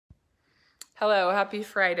Hello, happy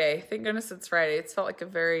Friday. Thank goodness it's Friday. It's felt like a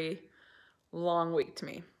very long week to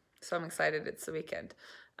me. So I'm excited it's the weekend.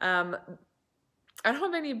 I don't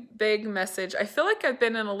have any big message. I feel like I've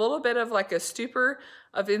been in a little bit of like a stupor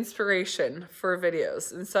of inspiration for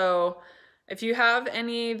videos. And so if you have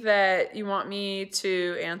any that you want me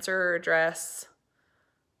to answer or address,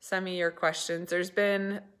 send me your questions. There's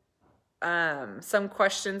been some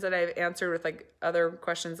questions that I've answered with like other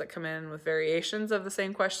questions that come in with variations of the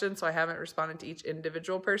same question. So I haven't responded to each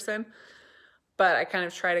individual person, but I kind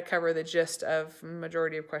of try to cover the gist of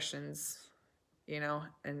majority of questions, you know,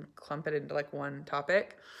 and clump it into like one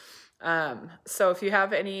topic. So if you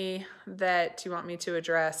have any that you want me to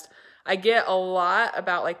address, I get a lot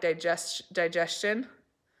about like digestion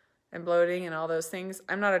and bloating and all those things.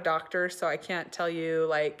 I'm not a doctor, so I can't tell you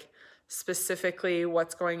like specifically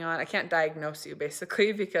what's going on. I can't diagnose you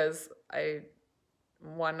basically because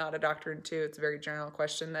one, not a doctor, and two, it's a very general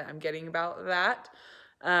question that I'm getting about that.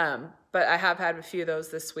 But I have had a few of those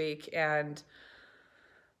this week, and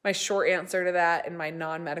my short answer to that and my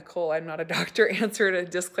non-medical, I'm not a doctor answer to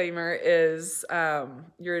disclaimer is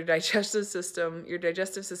your digestive system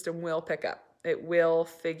will pick up. It will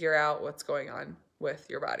figure out what's going on with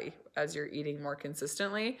your body as you're eating more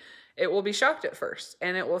consistently. It will be shocked at first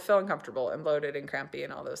and it will feel uncomfortable and bloated and crampy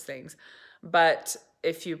and all those things. But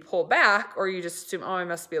if you pull back or you just assume, oh, I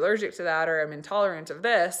must be allergic to that or I'm intolerant of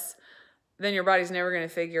this, then your body's never going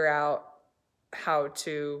to figure out how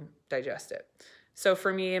to digest it. So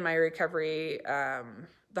for me in my recovery,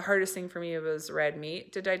 the hardest thing for me was red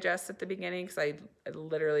meat to digest at the beginning because I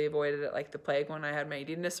literally avoided it like the plague when I had my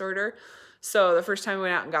eating disorder. So the first time I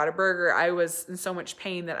went out and got a burger, I was in so much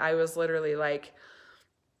pain that I was literally like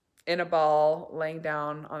in a ball, laying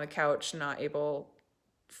down on the couch,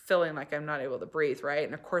 feeling like I'm not able to breathe, right?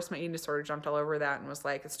 And of course my eating disorder jumped all over that and was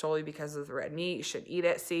like, it's totally because of the red meat. You should eat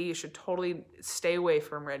it. See, you should totally stay away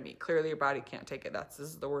from red meat. Clearly your body can't take it. This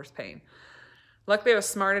is the worst pain. Luckily I was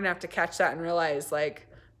smart enough to catch that and realize like,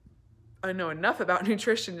 I know enough about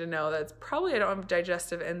nutrition to know that I don't have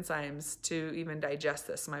digestive enzymes to even digest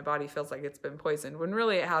this. My body feels like it's been poisoned when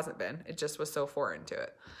really it hasn't been. It just was so foreign to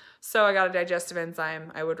it. So I got a digestive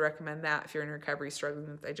enzyme. I would recommend that if you're in recovery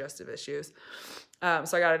struggling with digestive issues. So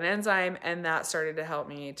I got an enzyme and that started to help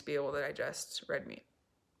me to be able to digest red meat.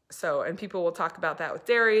 So, and people will talk about that with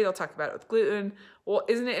dairy. They'll talk about it with gluten. Well,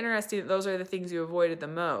 isn't it interesting that those are the things you avoided the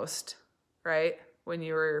most, right? When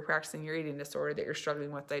you were practicing your eating disorder that you're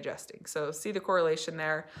struggling with digesting. So see the correlation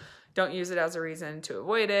there. Don't use it as a reason to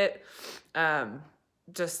avoid it.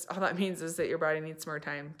 Just all that means is that your body needs more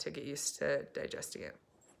time to get used to digesting it.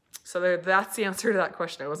 So that's the answer to that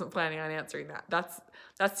question. I wasn't planning on answering that.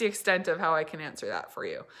 That's the extent of how I can answer that for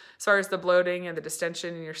you. As far as the bloating and the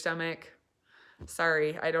distension in your stomach,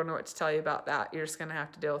 sorry, I don't know what to tell you about that. You're just going to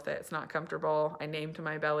have to deal with it. It's not comfortable. I named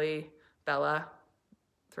my belly Bella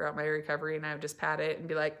throughout my recovery, and I would just pat it and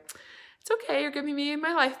be like, it's okay, you're giving me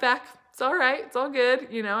my life back. It's all right, it's all good.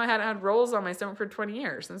 You know, I hadn't had rolls on my stomach for 20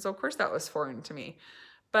 years, and so of course that was foreign to me.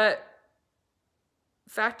 But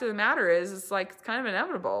fact of the matter is, it's like it's kind of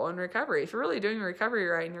inevitable in recovery. If you're really doing recovery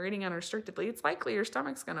right and you're eating unrestrictedly, it's likely your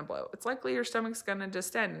stomach's gonna bloat. It's likely your stomach's gonna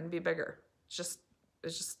distend and be bigger. It's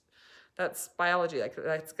just that's biology, like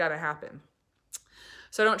that's gotta happen.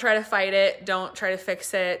 So don't try to fight it, don't try to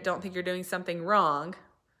fix it, don't think you're doing something wrong.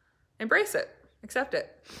 Embrace it, accept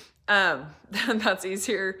it. That's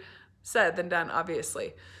easier said than done,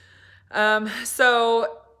 obviously.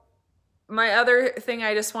 So my other thing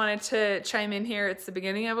I just wanted to chime in here, it's the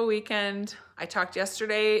beginning of a weekend. I talked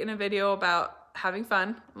yesterday in a video about having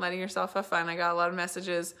fun, letting yourself have fun. I got a lot of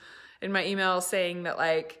messages in my email saying that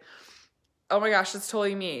like, oh my gosh, that's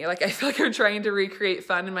totally me. Like, I feel like I'm trying to recreate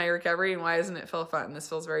fun in my recovery, and why doesn't it feel fun? This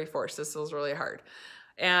feels very forced. This feels really hard.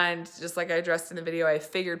 And just like I addressed in the video, I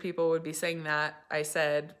figured people would be saying that. I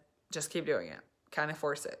said, just keep doing it. Kind of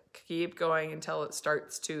force it. Keep going until it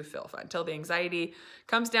starts to feel fun, until the anxiety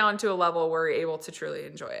comes down to a level where you're able to truly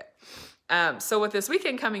enjoy it. So with this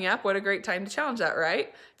weekend coming up, what a great time to challenge that,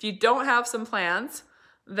 right? If you don't have some plans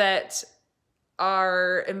that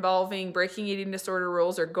are involving breaking eating disorder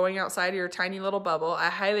rules or going outside of your tiny little bubble, I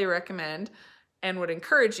highly recommend and would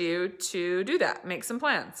encourage you to do that. Make some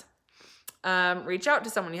plans. Reach out to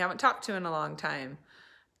someone you haven't talked to in a long time.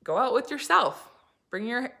 Go out with yourself. Bring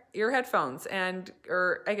your headphones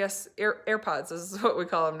or I guess AirPods is what we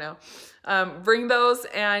call them now. Bring those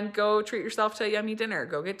and go treat yourself to a yummy dinner.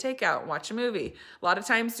 Go get takeout, watch a movie. A lot of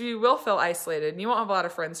times you will feel isolated and you won't have a lot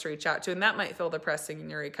of friends to reach out to, and that might feel depressing in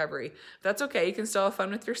your recovery. That's okay. You can still have fun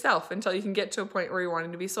with yourself until you can get to a point where you're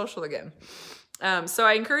wanting to be social again. So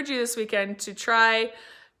I encourage you this weekend to try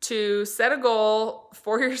to set a goal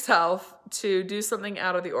for yourself to do something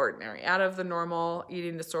out of the ordinary, out of the normal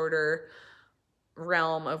eating disorder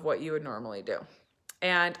realm of what you would normally do.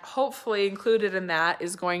 And hopefully included in that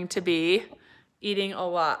is going to be eating a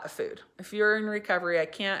lot of food. If you're in recovery, I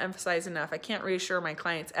can't emphasize enough, I can't reassure my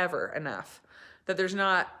clients ever enough that there's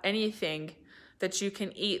not anything that you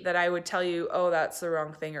can eat that I would tell you, oh, that's the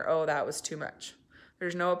wrong thing, or oh, that was too much.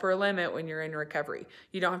 There's no upper limit when you're in recovery.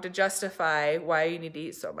 You don't have to justify why you need to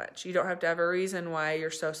eat so much. You don't have to have a reason why you're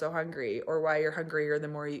so hungry, or why you're hungrier the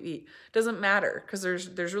more you eat. It doesn't matter, because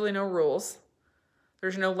there's really no rules.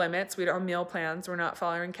 There's no limits. We don't have meal plans. We're not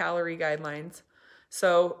following calorie guidelines.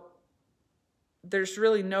 So there's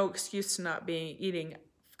really no excuse to not being eating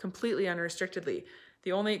completely unrestrictedly.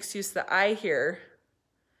 The only excuse that I hear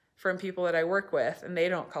from people that I work with, and they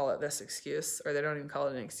don't call it this excuse, or they don't even call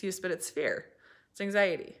it an excuse, but it's fear. It's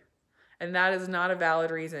anxiety. And that is not a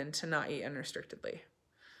valid reason to not eat unrestrictedly.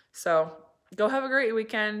 So go have a great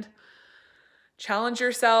weekend. Challenge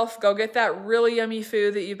yourself. Go get that really yummy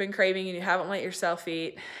food that you've been craving and you haven't let yourself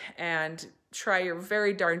eat, and try your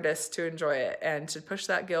very darndest to enjoy it and to push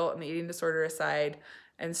that guilt and the eating disorder aside,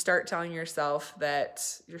 and start telling yourself that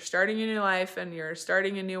you're starting a new life and you're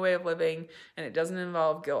starting a new way of living, and it doesn't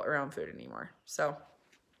involve guilt around food anymore. So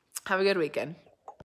have a good weekend.